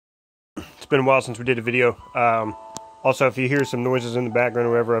been a while since we did a video. Also, if you hear some noises in the background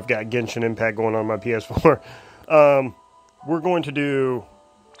or whatever, I've got Genshin Impact going on my PS4. We're going to do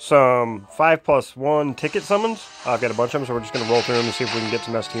some 5+1 ticket summons. I've got a bunch of them, so we're just going to roll through them and see if we can get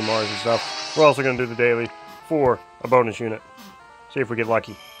some STMRs and stuff. We're also going to do the daily for a bonus unit. See if we get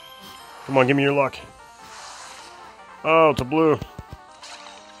lucky. Come on, give me your luck. Oh, it's a blue.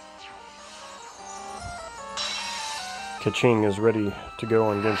 Kaching is ready to go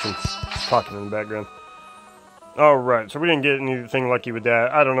on Genshin. Talking in the background. Alright, so we didn't get anything lucky with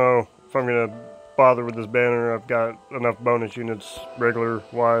that. I don't know if I'm going to bother with this banner. I've got enough bonus units,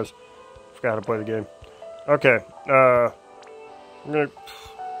 regular-wise. Forgot how to play the game. Okay, I'm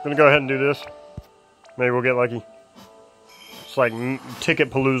gonna go ahead and do this. Maybe we'll get lucky. It's like Ticket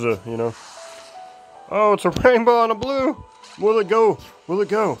Pullooza, you know. Oh, it's a rainbow on a blue! Will it go? Will it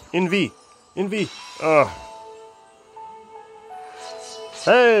go? NV. NV.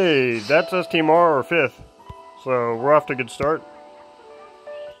 Hey, that's STMR or 5th. So, we're off to a good start.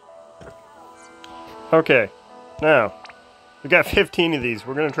 Okay, now, we got 15 of these.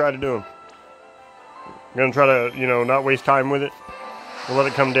 We're going to try to do them. We're going to try to, you know, not waste time with it. We'll let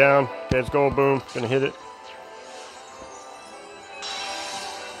it come down. Okay, it's going, boom. Going to hit it.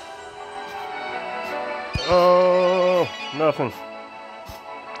 Oh, nothing.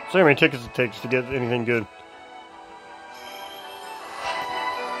 See how many tickets it takes to get anything good.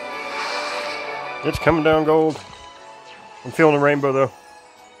 It's coming down gold. I'm feeling the rainbow though.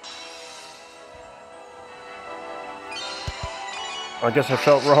 I guess I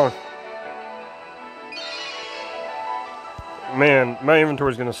felt wrong. Man, my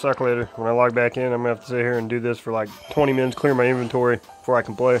inventory's gonna suck later. When I log back in, I'm gonna have to sit here and do this for like 20 minutes, clear my inventory before I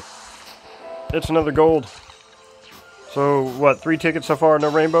can play. It's another gold. So, what, 3 tickets so far, no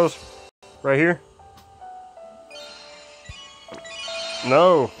rainbows? Right here?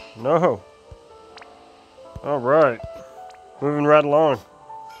 No, no. Alright. Moving right along.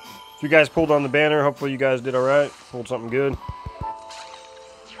 If you guys pulled on the banner, hopefully you guys did alright. Pulled something good.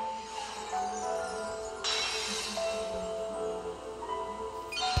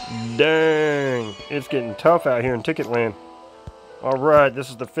 Dang. It's getting tough out here in Ticket Land. Alright,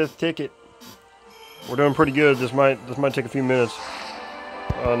 this is the 5th ticket. We're doing pretty good. This might take a few minutes.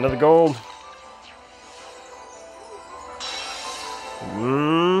 Another gold.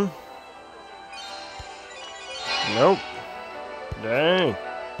 Nope. Dang.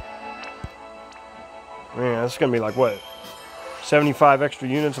 Man, that's gonna be like what? 75 extra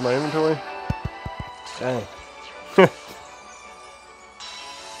units in my inventory? Dang.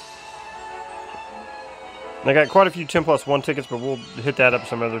 I got quite a few 10+1 tickets, but we'll hit that up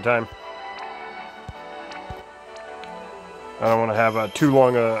some other time. I don't want to have too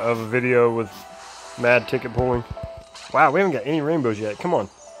long of a video with mad ticket pulling. Wow, we haven't got any rainbows yet. Come on.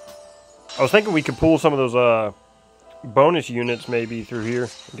 I was thinking we could pull some of those bonus units maybe through here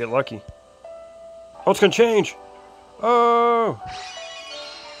and get lucky. Oh, it's going to change. Oh,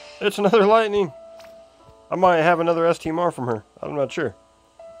 it's another lightning. I might have another STMR from her. I'm not sure.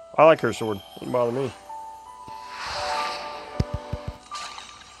 I like her sword. Doesn't bother me.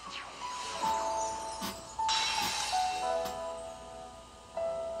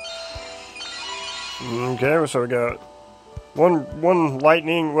 Okay, so we got one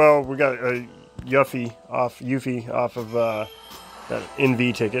lightning. Well, we got a Yuffie off of that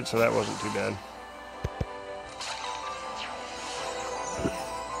NV ticket, so that wasn't too bad.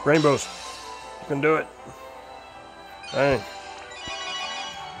 Rainbows, you can do it. Dang.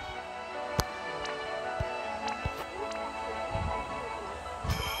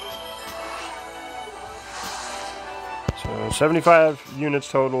 So 75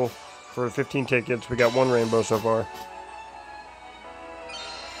 units total for 15 tickets. We got 1 rainbow so far.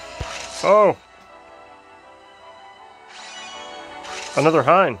 Oh! Another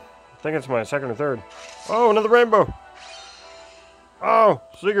Hein. I think it's my 2nd or 3rd. Oh, another rainbow! Oh,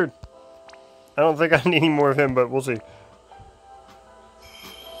 Sigurd. I don't think I need any more of him, but we'll see.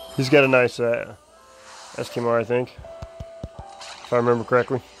 He's got a nice STMR, I think. If I remember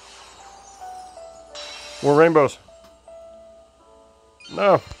correctly. More rainbows.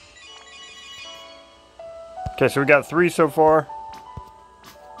 No. Okay, so we got 3 so far.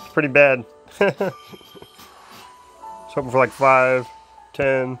 It's pretty bad. I was hoping for like 5,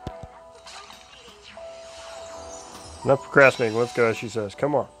 10. Enough procrastinating. Let's go, as she says.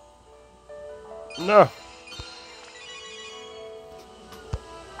 Come on. No.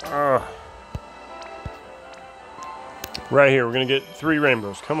 Right here, we're going to get 3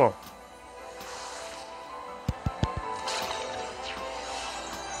 rainbows. Come on.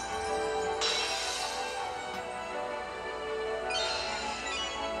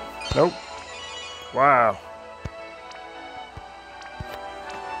 Nope. Wow.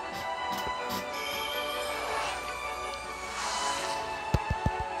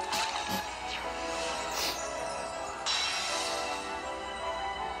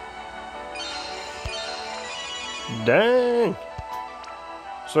 Dang.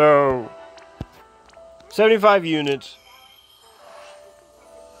 So, 75 units,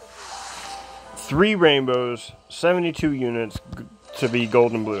 3 rainbows, 72 units to be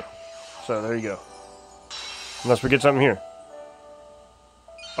gold and blue. So, there you go. Unless we get something here.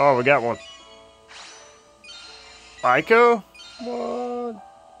 Oh, we got one. Ico? What?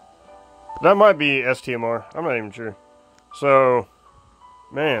 That might be STMR. I'm not even sure. So,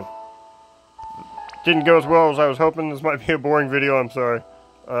 man. Didn't go as well as I was hoping. This might be a boring video. I'm sorry.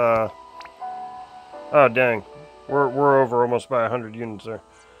 Oh, dang. We're over almost by 100 units there.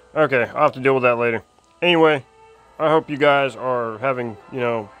 Okay, I'll have to deal with that later. Anyway, I hope you guys are having, you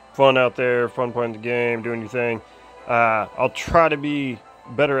know, fun out there, fun playing the game, doing your thing. I'll try to be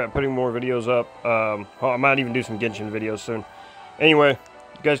better at putting more videos up. I might even do some Genshin videos soon. Anyway,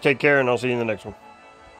 you guys take care, and I'll see you in the next one.